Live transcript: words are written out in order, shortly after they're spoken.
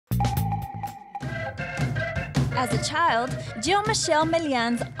As a child, Jill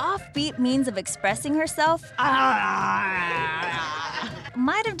Michelle-Melean's offbeat means of expressing herself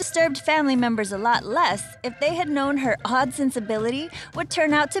might have disturbed family members a lot less if they had known her odd sensibility would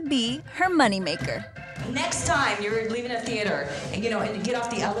turn out to be her moneymaker. Next time you're leaving a theater and you get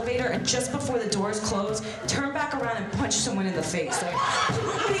off the elevator and just before the doors close, turn back around and punch someone in the face. Like,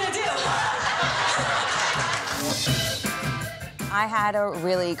 what are you gonna do? I had a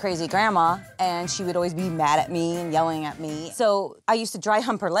really crazy grandma, and she would always be mad at me and yelling at me. So I used to dry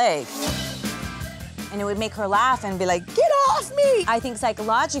hump her leg. And it would make her laugh and be like, get off me! I think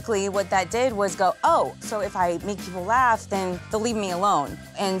psychologically what that did was go, oh, so if I make people laugh, then they'll leave me alone.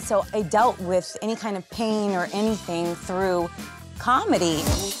 And so I dealt with any kind of pain or anything through comedy.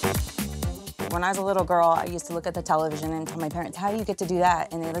 When I was a little girl, I used to look at the television and tell my parents, how do you get to do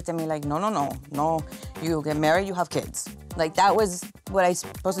that? And they looked at me like, no, no, no, no. You get married, you have kids. Like, that was what I was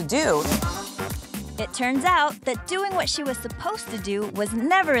supposed to do. It turns out that doing what she was supposed to do was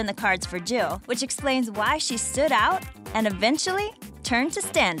never in the cards for Jill, which explains why she stood out and eventually turned to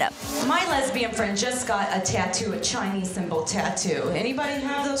stand-up. My lesbian friend just got a tattoo, a Chinese symbol tattoo. Anybody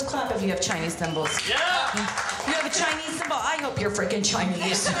have those? Clap if you have Chinese symbols. Yeah! You have a Chinese symbol? I hope you're freaking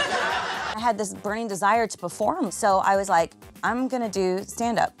Chinese. I had this burning desire to perform, so I was like, I'm gonna do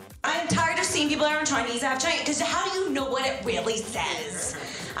stand-up. I'm tired of seeing people that are Chinese have Chinese, because how do you know what it really says?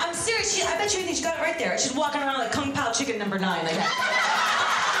 I'm serious, I bet you think she got it right there. She's walking around like Kung Pao Chicken #9 like that.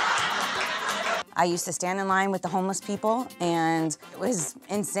 I used to stand in line with the homeless people, and it was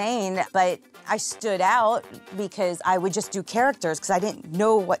insane, but I stood out because I would just do characters because I didn't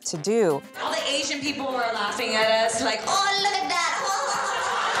know what to do. All the Asian people were laughing at us like, oh, look at that.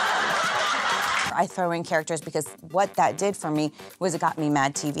 I throw in characters because what that did for me was it got me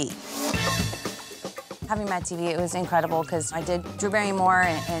Mad TV. Having Mad TV, it was incredible because I did Drew Barrymore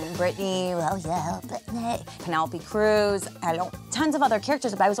and Britney, well, yeah, Britney, Penelope Cruz, and tons of other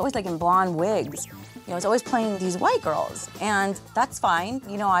characters, but I was always like in blonde wigs. I was always playing these white girls, and that's fine.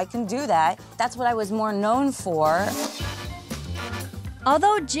 I can do that. That's what I was more known for.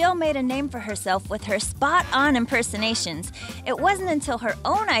 Although Jill made a name for herself with her spot-on impersonations, it wasn't until her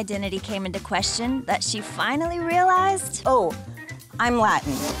own identity came into question that she finally realized, oh, I'm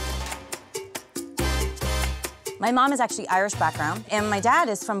Latin. My mom is actually Irish background, and my dad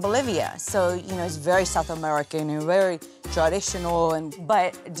is from Bolivia, so, he's very South American and very traditional.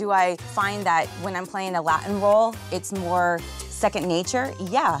 But do I find that when I'm playing a Latin role, it's more second nature?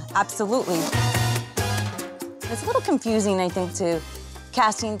 Yeah, absolutely. It's a little confusing, I think, to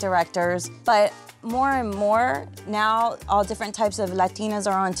casting directors, but more and more now, all different types of Latinas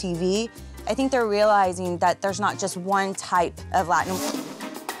are on TV. I think they're realizing that there's not just one type of Latin.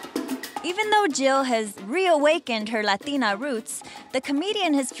 Even though Jill has reawakened her Latina roots, the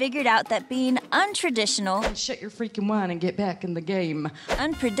comedian has figured out that being untraditional, shut your freaking wine and get back in the game,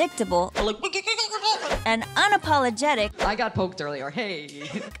 unpredictable, and unapologetic, I got poked earlier, hey,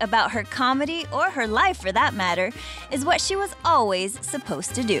 about her comedy, or her life for that matter, is what she was always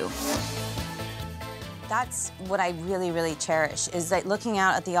supposed to do. That's what I really, really cherish, is that looking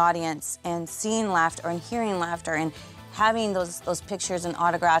out at the audience and seeing laughter and hearing laughter and having those pictures and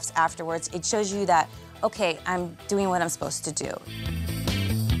autographs afterwards. It shows you that, okay, I'm doing what I'm supposed to do.